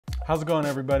How's it going,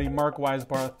 everybody? Mark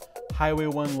Weisbarth, Highway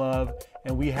 1 Love,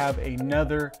 and we have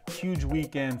another huge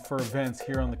weekend for events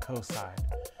here on the coast side.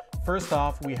 First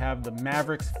off, we have the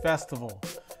Mavericks Festival.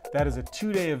 That is a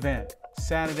two-day event,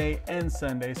 Saturday and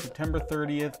Sunday, September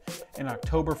 30th and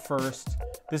October 1st.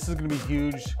 This is going to be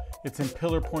huge. It's in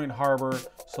Pillar Point Harbor,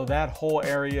 so that whole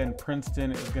area in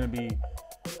Princeton is going to be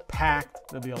packed.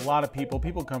 There'll be a lot of people.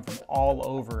 People come from all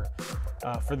over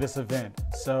for this event.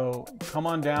 So come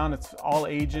on down. It's all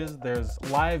ages. There's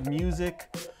live music.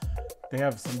 They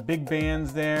have some big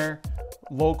bands there.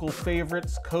 Local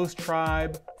favorites, Coast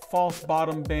Tribe, False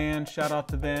Bottom Band, shout out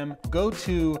to them. Go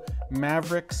to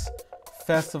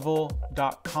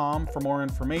mavericksfestival.com for more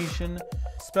information.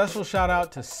 Special shout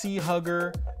out to Sea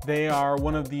Hugger. They are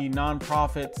one of the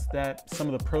nonprofits that some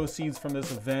of the proceeds from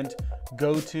this event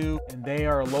go to, and they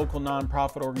are a local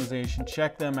nonprofit organization.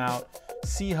 Check them out,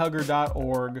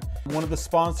 seahugger.org. One of the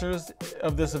sponsors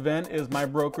of this event is my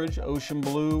brokerage, Ocean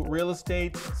Blue Real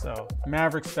Estate. So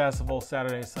Mavericks Festival,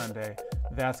 Saturday, Sunday.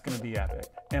 That's going to be epic.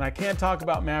 And I can't talk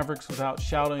about Mavericks without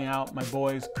shouting out my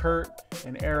boys Kurt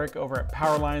and Eric over at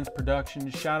Powerlines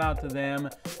Productions. Shout out to them.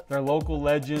 They're local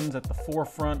legends at the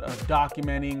forefront of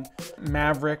documenting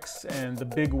Mavericks and the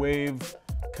big wave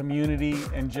community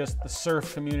and just the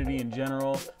surf community in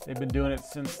general. They've been doing it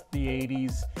since the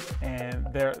 80s, and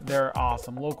they're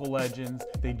awesome. Local legends.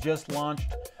 They just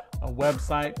launched a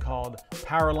website called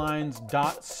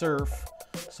powerlines.surf.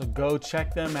 So go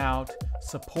check them out,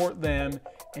 support them,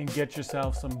 and get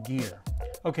yourself some gear.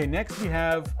 Okay, next we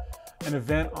have an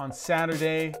event on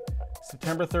Saturday,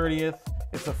 September 30th.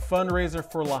 It's a fundraiser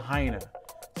for Lahaina.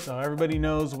 So everybody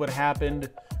knows what happened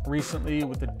recently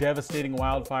with the devastating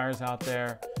wildfires out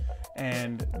there.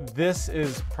 And this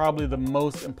is probably the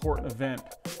most important event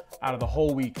out of the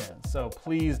whole weekend. So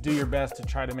please do your best to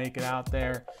try to make it out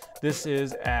there. This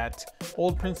is at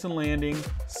Old Princeton Landing,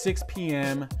 6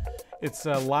 p.m. It's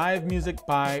live music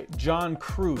by John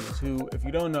Cruz, who, if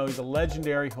you don't know, he's a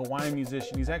legendary Hawaiian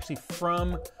musician. He's actually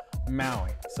from Maui.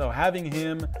 So having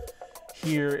him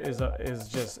here is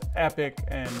just epic,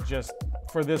 and just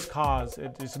for this cause,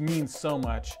 it just means so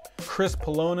much. Chris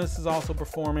Polonis is also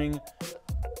performing.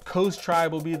 Coast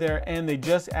Tribe will be there, and they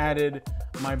just added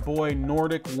my boy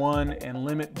Nordic One and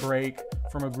Limit Break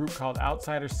from a group called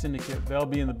Outsider Syndicate. They'll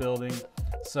be in the building.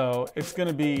 So it's going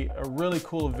to be a really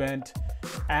cool event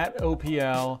at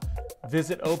OPL.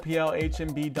 Visit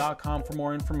oplhmb.com for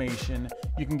more information.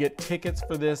 You can get tickets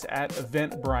for this at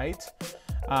Eventbrite.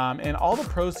 And all the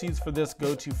proceeds for this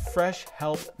go to Fresh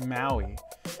Help Maui,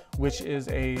 which is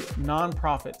a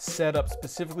nonprofit set up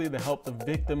specifically to help the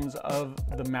victims of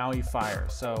the Maui fire.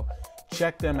 So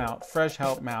check them out, Fresh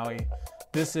Help Maui.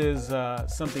 This is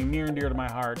something near and dear to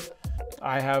my heart.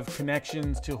 I have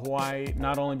connections to Hawaii,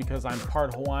 not only because I'm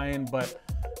part Hawaiian, but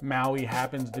Maui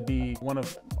happens to be one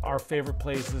of our favorite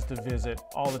places to visit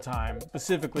all the time,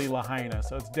 specifically Lahaina.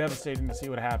 So it's devastating to see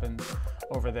what happens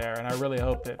over there, and I really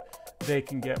hope that they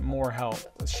can get more help.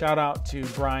 Shout out to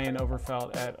Brian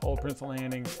Overfelt at Old Princeton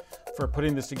Landing for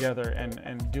putting this together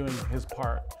and doing his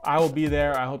part. I will be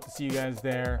there. I hope to see you guys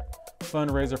there.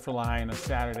 Fundraiser for Lahaina,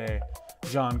 Saturday,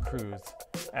 John Cruz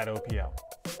at OPL.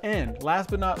 And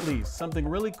last but not least, something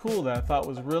really cool that I thought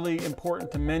was really important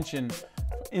to mention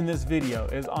in this video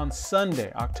is on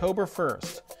Sunday, October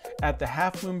 1st, at the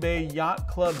Half Moon Bay Yacht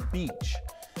Club Beach.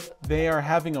 They are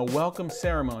having a welcome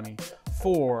ceremony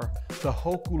for the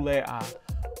Hokulea,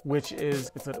 which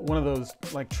is one of those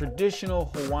like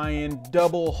traditional Hawaiian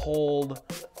double-hulled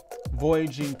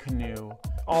voyaging canoe,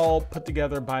 all put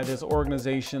together by this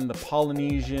organization, the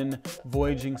Polynesian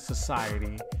Voyaging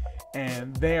Society.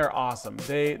 And they are awesome.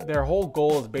 Their whole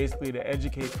goal is basically to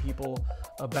educate people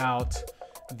about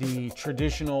the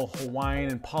traditional Hawaiian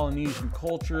and Polynesian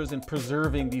cultures and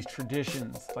preserving these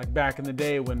traditions. Like back in the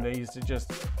day when they used to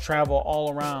just travel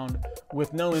all around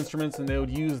with no instruments and they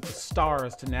would use the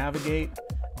stars to navigate.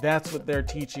 That's what they're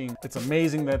teaching. It's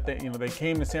amazing that they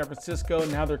came to San Francisco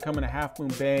and now they're coming to Half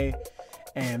Moon Bay.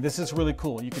 And this is really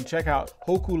cool. You can check out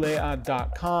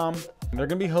hokulea.com. They're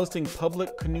going to be hosting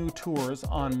public canoe tours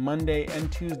on Monday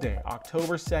and Tuesday,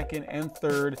 October 2nd and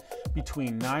 3rd,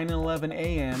 between 9 and 11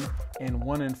 a.m. and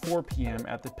 1 and 4 p.m.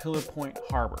 at the Pillar Point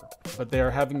Harbor. But they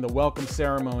are having the welcome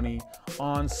ceremony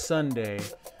on Sunday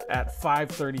at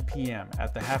 5:30 p.m.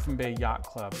 at the Half Moon Bay Yacht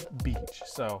Club Beach.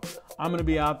 So I'm going to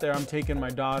be out there. I'm taking my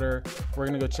daughter. We're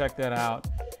going to go check that out.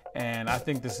 And I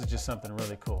think this is just something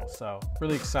really cool. So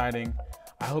really exciting.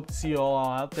 I hope to see you all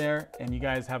out there, and you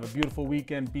guys have a beautiful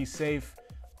weekend. Be safe.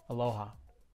 Aloha.